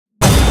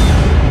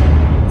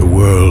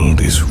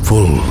world is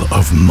full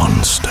of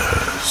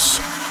monsters.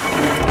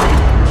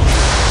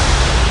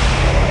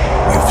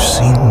 You've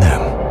seen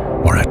them,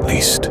 or at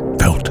least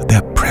felt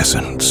their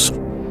presence.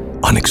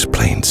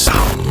 Unexplained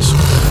sounds,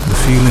 the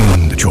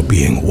feeling that you're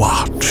being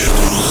watched.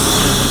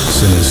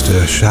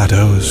 Sinister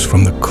shadows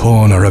from the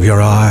corner of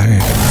your eye.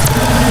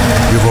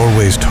 You've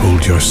always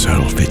told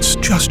yourself it's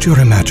just your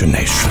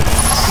imagination.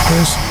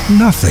 There's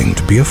nothing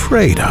to be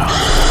afraid of.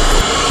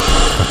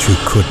 But you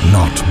could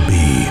not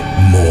be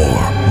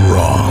more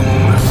wrong.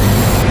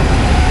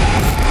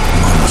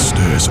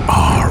 Monsters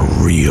are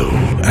real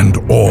and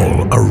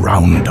all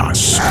around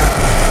us.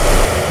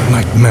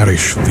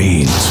 Nightmarish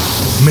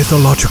fiends,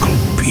 mythological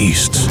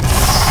beasts,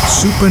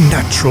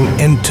 supernatural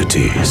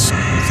entities,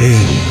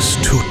 things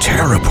too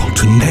terrible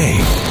to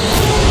name.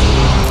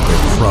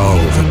 They prowl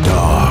the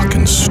dark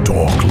and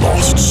stalk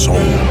lost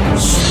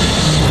souls.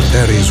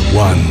 There is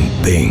one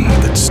thing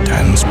that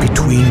stands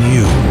between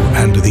you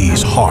and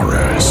these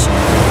horrors.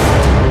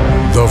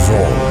 The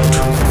Vault.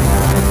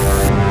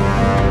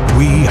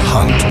 We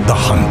hunt the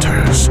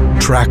hunters,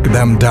 track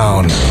them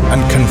down,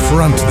 and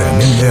confront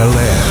them in their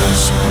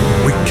lairs.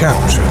 We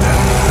capture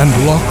them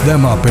and lock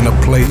them up in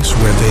a place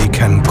where they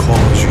can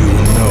cause you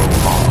no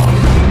harm.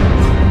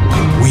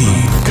 We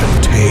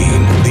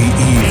contain the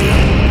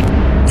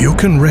evil. You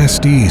can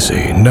rest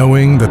easy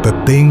knowing that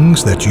the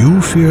things that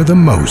you fear the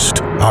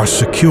most are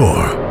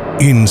secure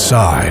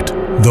inside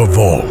the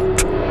Vault.